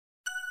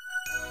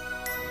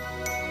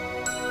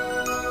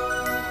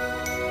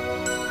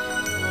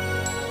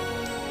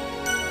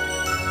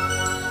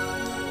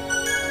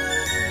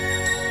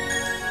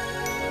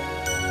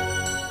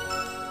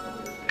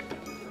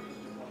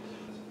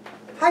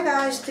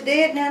Hi guys,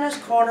 today at Nana's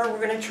Corner we're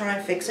going to try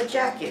and fix a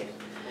jacket.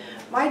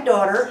 My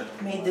daughter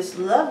made this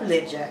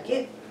lovely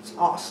jacket. It's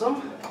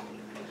awesome.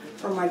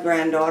 For my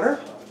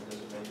granddaughter.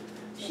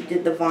 She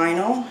did the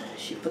vinyl.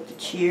 She put the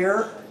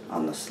cheer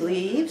on the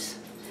sleeves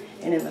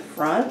and in the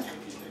front.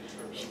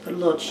 She put a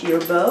little cheer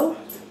bow.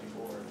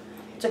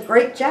 It's a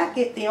great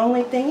jacket. The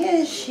only thing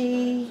is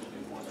she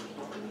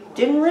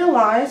didn't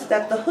realize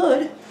that the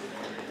hood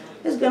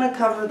is going to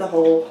cover the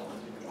whole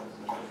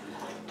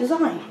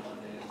design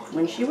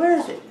when she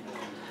wears it.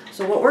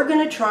 So what we're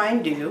going to try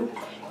and do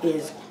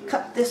is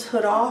cut this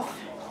hood off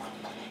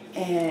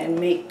and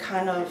make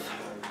kind of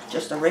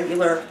just a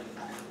regular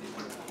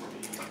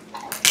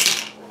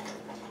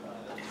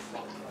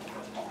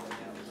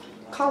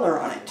collar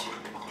on it.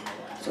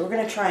 So we're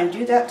going to try and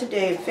do that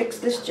today and fix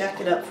this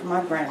jacket up for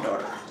my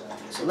granddaughter.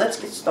 So let's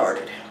get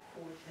started.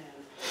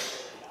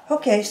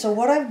 Okay, so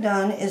what I've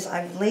done is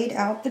I've laid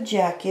out the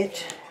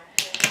jacket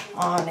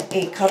on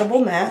a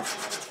cuttable mat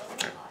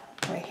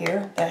right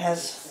here that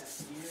has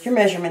your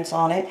measurements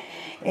on it,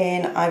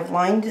 and I've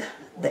lined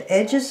the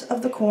edges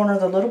of the corner,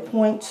 the little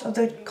points of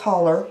the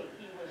collar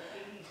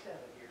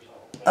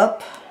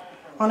up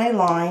on a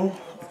line,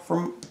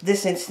 from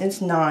this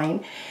instance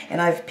 9, and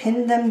I've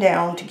pinned them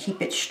down to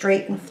keep it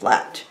straight and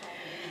flat.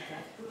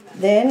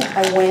 Then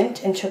I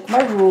went and took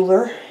my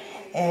ruler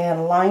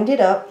and lined it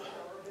up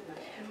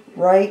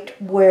right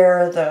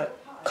where the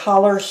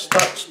collar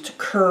starts to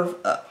curve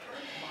up.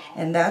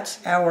 And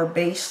that's our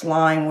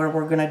baseline where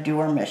we're going to do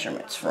our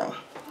measurements from.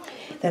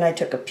 Then I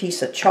took a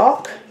piece of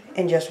chalk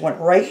and just went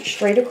right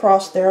straight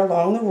across there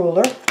along the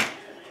ruler.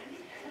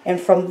 And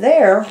from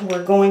there,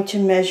 we're going to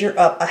measure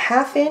up a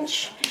 1/2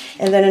 inch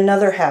and then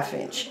another 1/2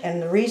 inch.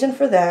 And the reason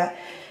for that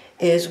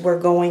is we're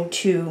going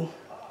to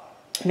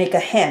make a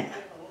hem.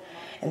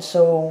 And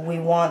so we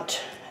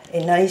want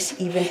a nice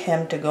even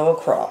hem to go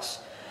across.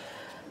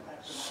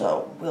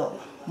 So we'll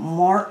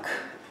mark.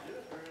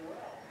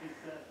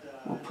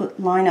 We'll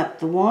line up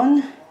the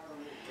one,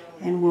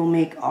 and we'll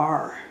make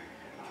our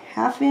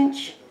 1/2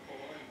 inch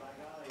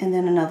and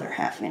then another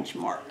 1/2 inch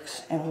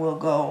marks, and we'll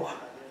go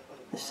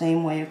the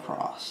same way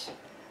across.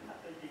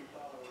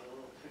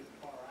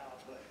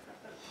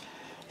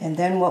 And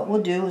then what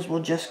we'll do is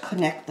we'll just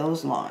connect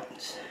those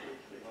lines.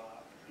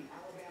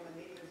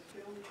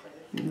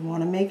 You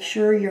want to make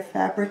sure your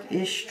fabric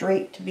is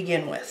straight to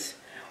begin with,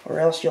 or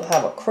else you'll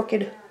have a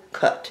crooked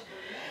cut.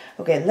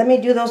 Okay, let me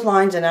do those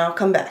lines and I'll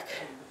come back.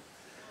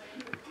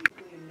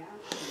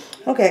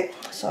 Okay,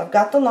 so I've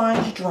got the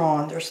lines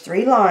drawn. There's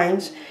 3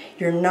 lines.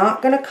 You're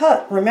not going to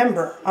cut,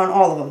 remember, on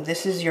all of them.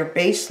 This is your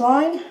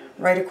baseline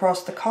right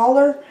across the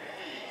collar.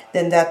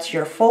 Then that's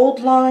your fold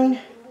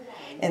line.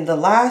 And the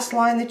last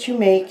line that you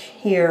make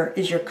here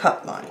is your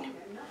cut line.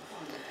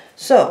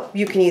 So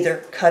you can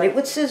either cut it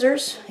with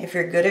scissors if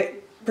you're good at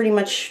pretty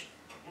much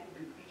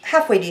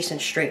halfway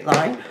decent straight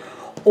line,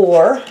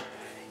 or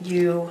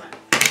you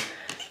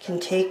can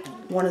take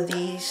one of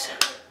these,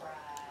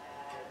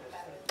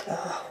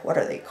 what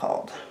are they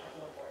called?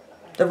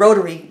 The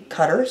rotary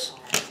cutters,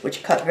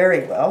 which cut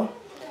very well,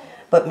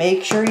 but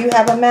make sure you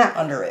have a mat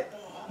under it.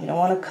 You don't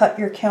want to cut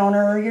your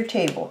counter or your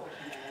table.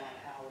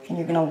 And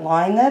you're going to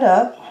line that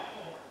up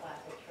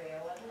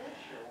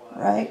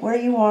right where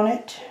you want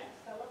it.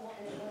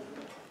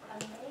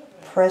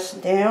 Press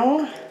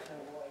down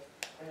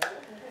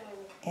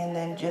and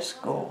then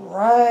just go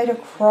right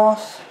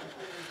across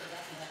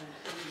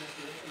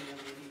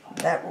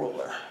that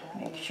ruler.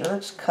 Make sure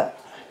it's cut.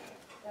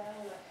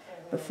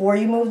 Before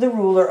you move the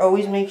ruler,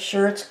 always make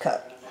sure it's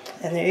cut.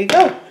 And there you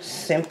go.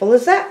 Simple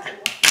as that.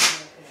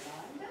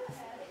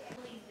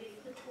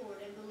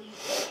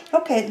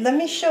 Okay, let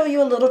me show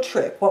you a little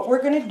trick. What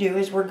we're going to do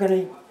is we're going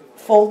to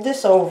fold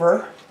this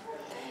over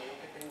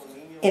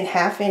in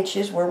 1/2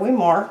 inches where we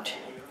marked,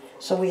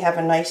 so we have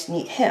a nice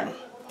neat hem.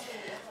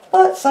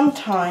 But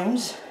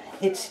sometimes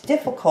it's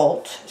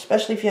difficult,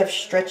 especially if you have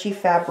stretchy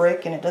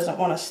fabric and it doesn't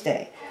want to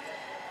stay.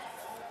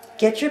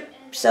 Get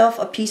yourself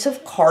a piece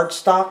of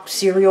cardstock,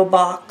 cereal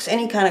box,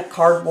 any kind of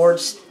cardboard,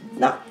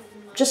 not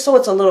just so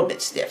it's a little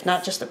bit stiff,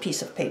 not just a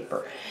piece of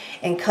paper,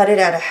 and cut it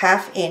at a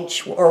 1/2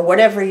 inch or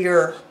whatever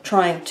you're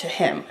trying to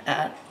hem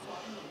at.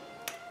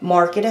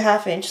 Mark it a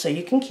 1/2 inch so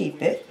you can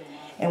keep it.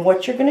 And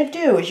what you're going to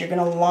do is you're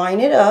going to line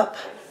it up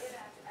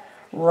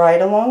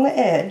right along the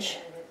edge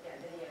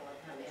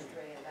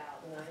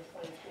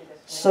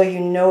so you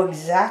know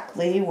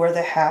exactly where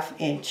the 1/2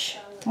 inch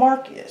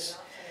mark is.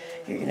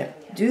 You're going to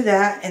do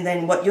that, and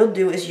then what you'll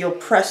do is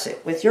you'll press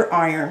it with your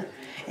iron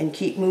and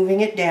keep moving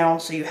it down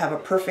so you have a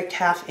perfect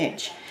 1/2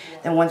 inch.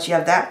 Then once you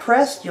have that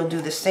pressed, you'll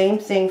do the same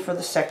thing for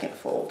the second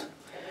fold.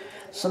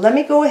 So let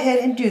me go ahead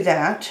and do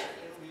that,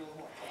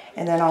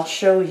 and then I'll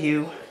show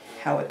you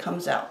how it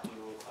comes out.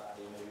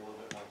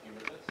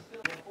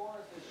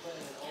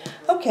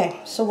 Okay,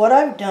 so what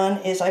I've done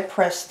is I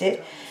pressed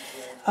it.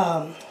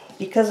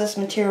 Because this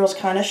material is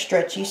kind of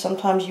stretchy,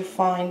 sometimes you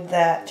find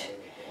that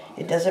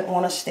it doesn't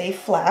want to stay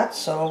flat,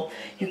 so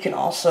you can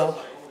also,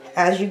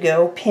 as you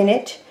go, pin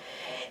it.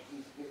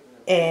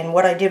 And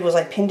what I did was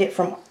I pinned it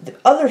from the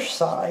other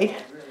side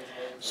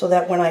so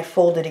that when I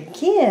fold it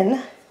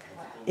again,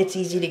 it's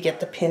easy to get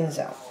the pins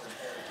out.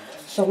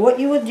 So what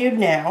you would do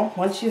now,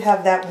 once you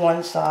have that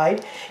one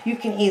side, you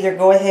can either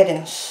go ahead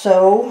and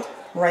sew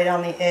right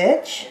on the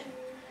edge,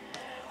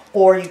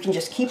 or you can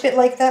just keep it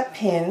like that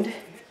pinned,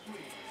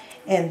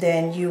 and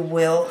then you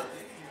will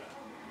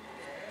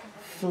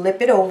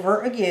flip it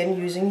over again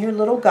using your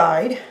little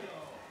guide.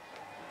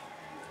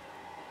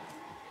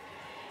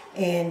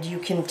 And you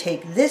can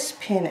take this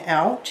pin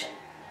out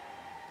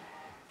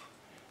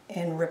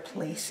and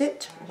replace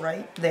it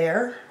right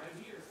there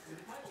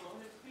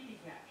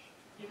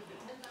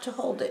to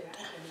hold it.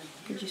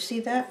 Did you see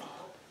that?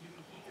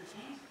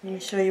 Let me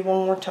show you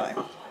one more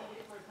time.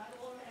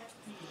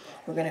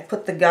 We're going to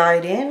put the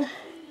guide in.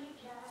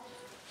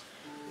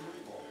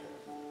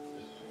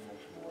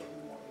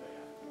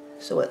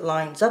 So it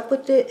lines up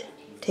with it.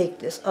 Take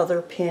this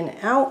other pin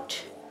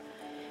out.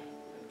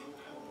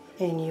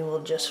 And you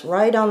will just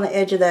right on the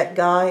edge of that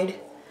guide,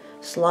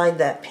 slide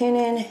that pin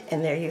in,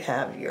 and there you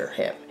have your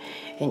hem.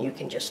 And you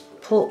can just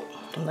pull,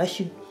 unless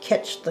you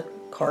catch the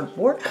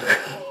cardboard,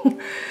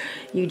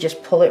 you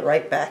just pull it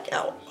right back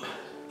out.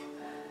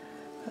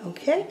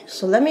 Okay,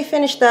 so let me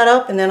finish that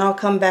up and then I'll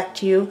come back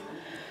to you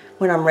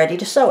when I'm ready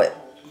to sew it.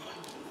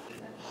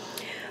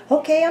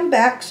 Okay, I'm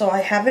back. So I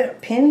have it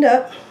pinned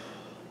up,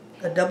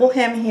 a double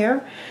hem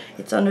here.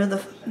 It's under the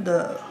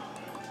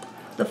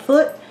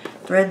foot.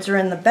 Threads are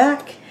in the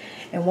back.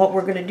 And what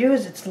we're going to do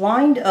is it's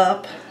lined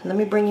up. Let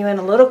me bring you in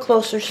a little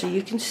closer so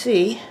you can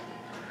see.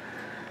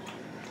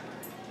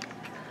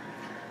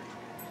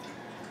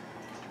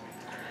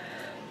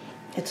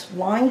 It's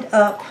lined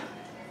up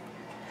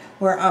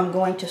where I'm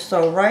going to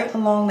sew right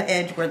along the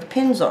edge where the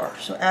pins are.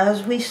 So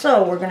as we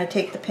sew, we're going to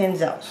take the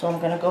pins out. So I'm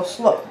going to go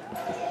slow.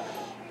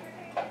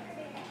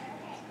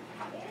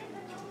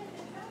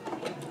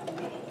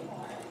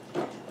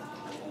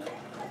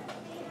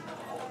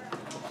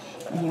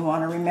 And you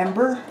want to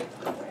remember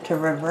to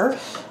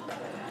reverse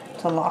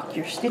to lock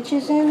your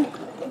stitches in,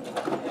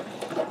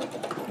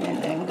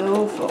 and then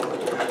go forward.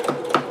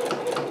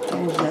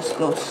 And just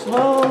go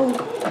slow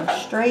and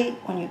straight.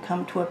 When you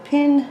come to a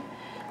pin,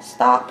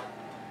 stop,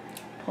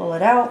 pull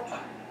it out,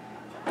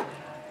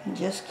 and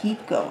just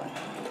keep going.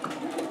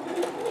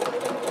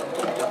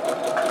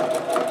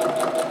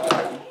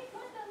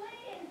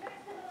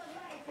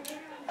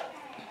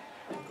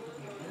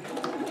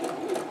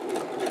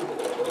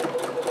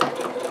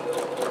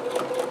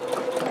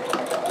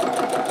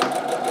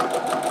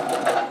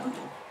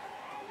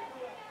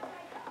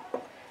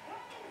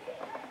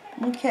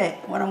 Okay,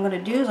 what I'm going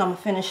to do is I'm going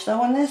to finish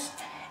sewing this,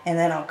 and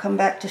then I'll come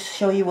back to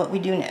show you what we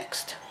do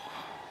next.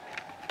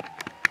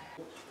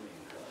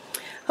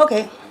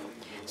 Okay,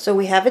 so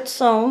we have it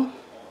sewn.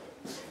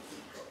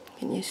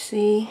 Can you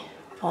see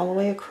all the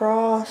way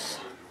across?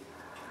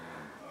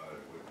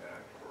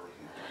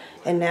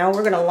 And now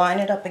we're going to line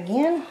it up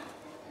again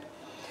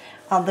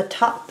on the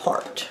top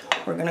part.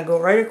 We're going to go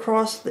right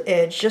across the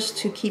edge just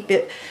to keep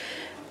it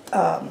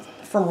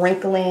from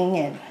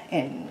wrinkling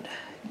and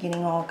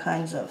getting all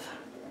kinds of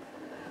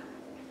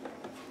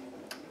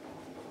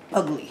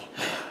ugly.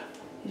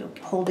 It'll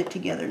hold it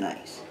together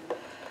nice.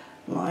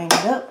 Line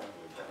it up.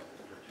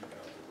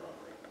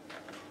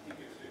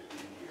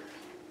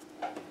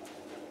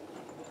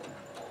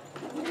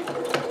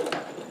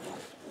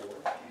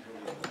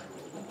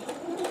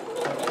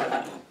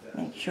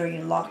 Make sure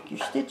you lock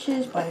your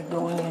stitches by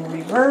going in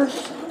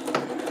reverse.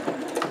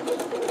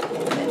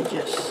 And then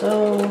just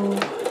sew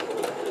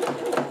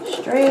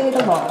straight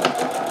along.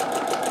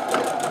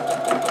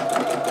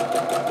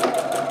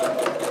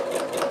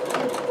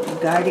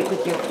 Guide it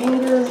with your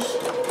fingers.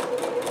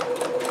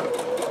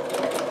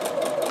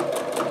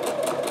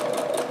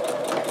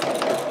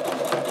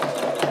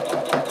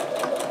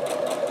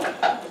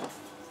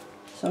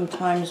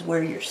 Sometimes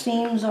where your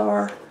seams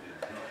are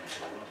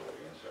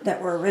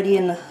that were already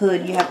in the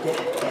hood, you have to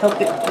help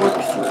it work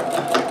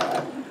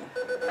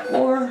through.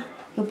 Or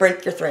you'll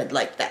break your thread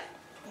like that.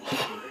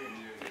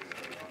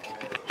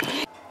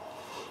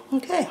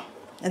 Okay,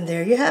 and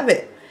there you have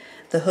it.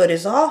 The hood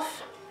is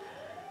off.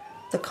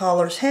 The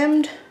collar's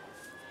hemmed.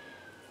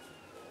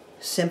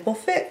 Simple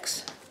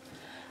fix.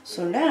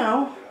 So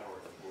now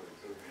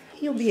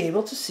you'll be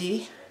able to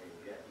see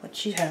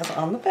what you have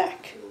on the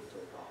back.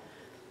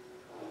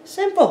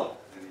 Simple.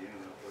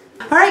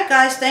 Alright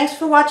guys, thanks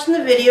for watching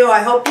the video. I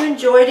hope you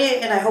enjoyed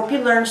it and I hope you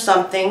learned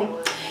something.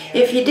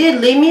 If you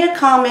did, leave me a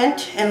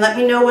comment and let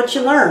me know what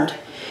you learned.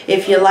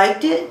 If you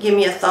liked it, give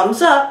me a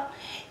thumbs up,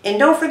 and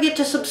don't forget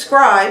to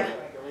subscribe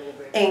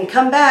and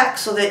come back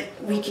so that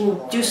we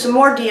can do some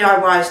more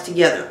DIYs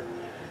together.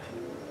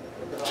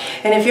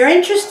 And if you're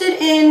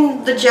interested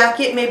in the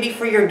jacket, maybe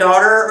for your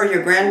daughter or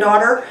your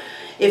granddaughter,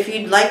 if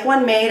you'd like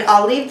one made,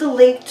 I'll leave the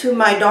link to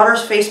my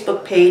daughter's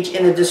Facebook page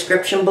in the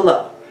description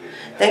below.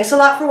 Thanks a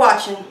lot for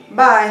watching.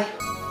 Bye.